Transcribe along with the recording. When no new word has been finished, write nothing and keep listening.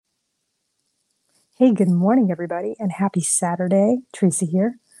Hey, good morning, everybody, and happy Saturday. Theresa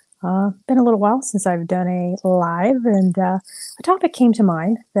here. Been a little while since I've done a live, and a topic came to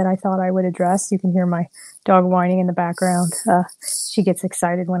mind that I thought I would address. You can hear my dog whining in the background. She gets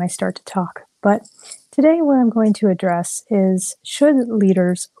excited when I start to talk. But today, what I'm going to address is, should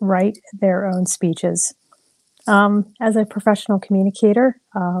leaders write their own speeches? As a professional communicator,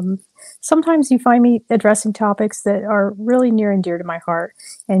 sometimes you find me addressing topics that are really near and dear to my heart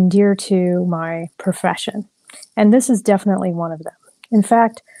and dear to my profession. And this is definitely one of them. In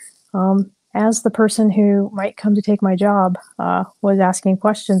fact, as the person who might come to take my job was asking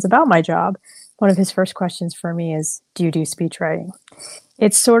questions about my job, one of his first questions for me is, do you do speech writing?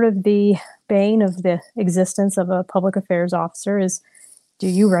 It's sort of the bane of the existence of a public affairs officer is, do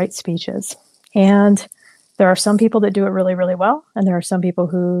you write speeches? And there are some people that do it really, really well, and there are some people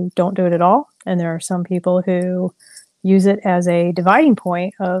who don't do it at all, and there are some people who use it as a dividing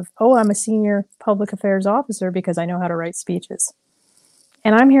point of, oh, I'm a senior public affairs officer because I know how to write speeches.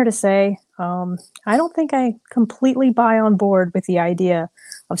 And I'm here to say, I don't think I completely buy on board with the idea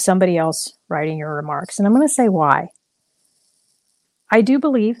of somebody else writing your remarks, and I'm going to say why. I do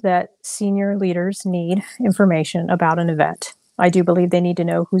believe that senior leaders need information about an event. I do believe they need to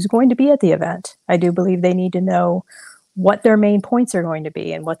know who's going to be at the event. I do believe they need to know what their main points are going to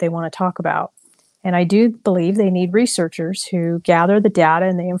be and what they want to talk about. And I do believe they need researchers who gather the data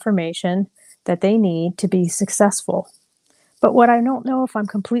and the information that they need to be successful. But what I don't know if I'm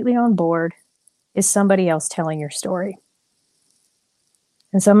completely on board is somebody else telling your story.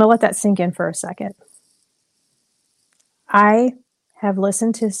 And so I'm going to let that sink in for a second. I have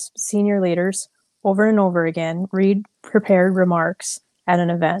listened to senior leaders over and over again read prepared remarks at an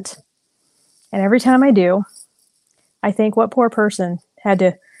event. And every time I do, I think, what poor person had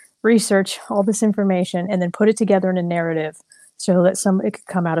to research all this information and then put it together in a narrative so that it could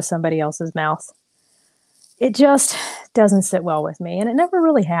come out of somebody else's mouth. It just doesn't sit well with me, and it never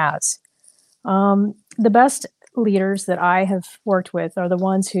really has. The best leaders that I have worked with are the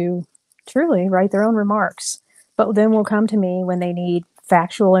ones who truly write their own remarks, but then will come to me when they need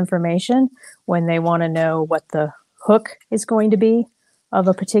factual information, when they want to know what the hook is going to be of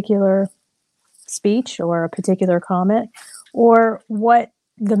a particular speech or a particular comment, or what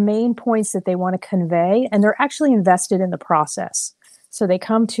the main points that they want to convey, and they're actually invested in the process. So they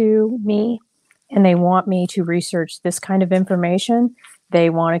come to me and they want me to research this kind of information. They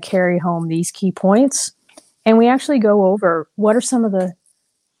want to carry home these key points. And we actually go over what are some of the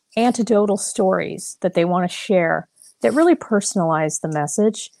anecdotal stories that they want to share that really personalize the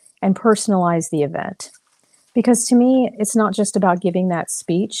message and personalize the event. Because to me, it's not just about giving that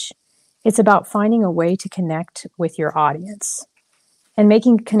speech. It's about finding a way to connect with your audience. And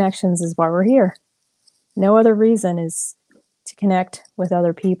making connections is why we're here. No other reason is to connect with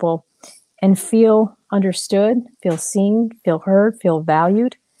other people and feel understood, feel seen, feel heard, feel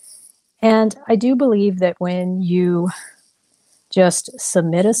valued. And I do believe that when you just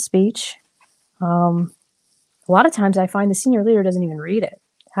submit a speech, a lot of times I find the senior leader doesn't even read it.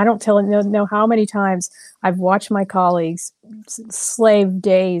 I don't know how many times I've watched my colleagues slave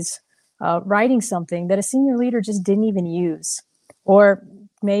days writing something that a senior leader just didn't even use, or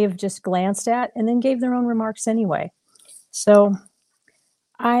may have just glanced at and then gave their own remarks anyway. So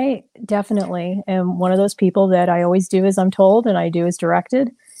I definitely am one of those people that I always do as I'm told and I do as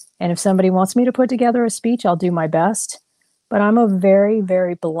directed. And if somebody wants me to put together a speech, I'll do my best. But I'm a very,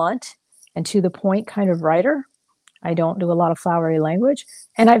 very blunt and to the point kind of writer. I don't do a lot of flowery language,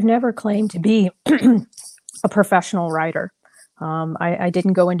 and I've never claimed to be a professional writer. I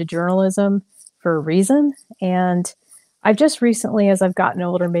didn't go into journalism for a reason, and I've just recently, as I've gotten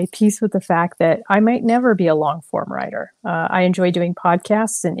older, made peace with the fact that I might never be a long-form writer. I enjoy doing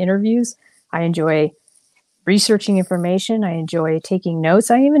podcasts and interviews. I enjoy researching information. I enjoy taking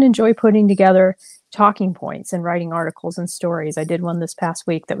notes. I even enjoy putting together talking points and writing articles and stories. I did one this past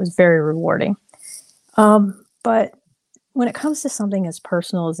week that was very rewarding. But when it comes to something as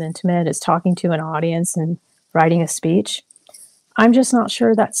personal, as intimate as talking to an audience and writing a speech, I'm just not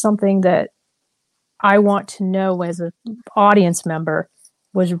sure that's something that I want to know as an audience member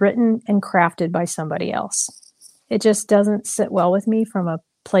was written and crafted by somebody else. It just doesn't sit well with me from a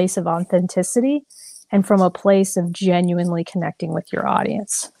place of authenticity and from a place of genuinely connecting with your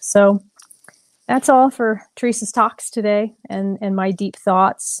audience. So that's all for Theresa's talks today and my deep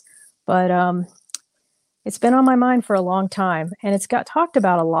thoughts. But it's been on my mind for a long time, and it's got talked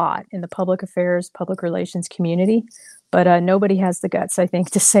about a lot in the public affairs, public relations community, but nobody has the guts, I think,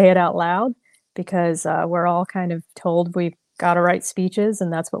 to say it out loud, because we're all kind of told we've got to write speeches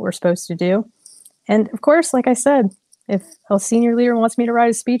and that's what we're supposed to do. And of course, like I said, if a senior leader wants me to write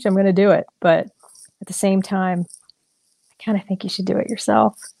a speech, I'm going to do it. But at the same time, I kind of think you should do it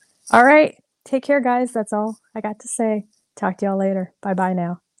yourself. All right. Take care, guys. That's all I got to say. Talk to y'all later. Bye bye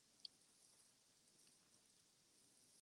now.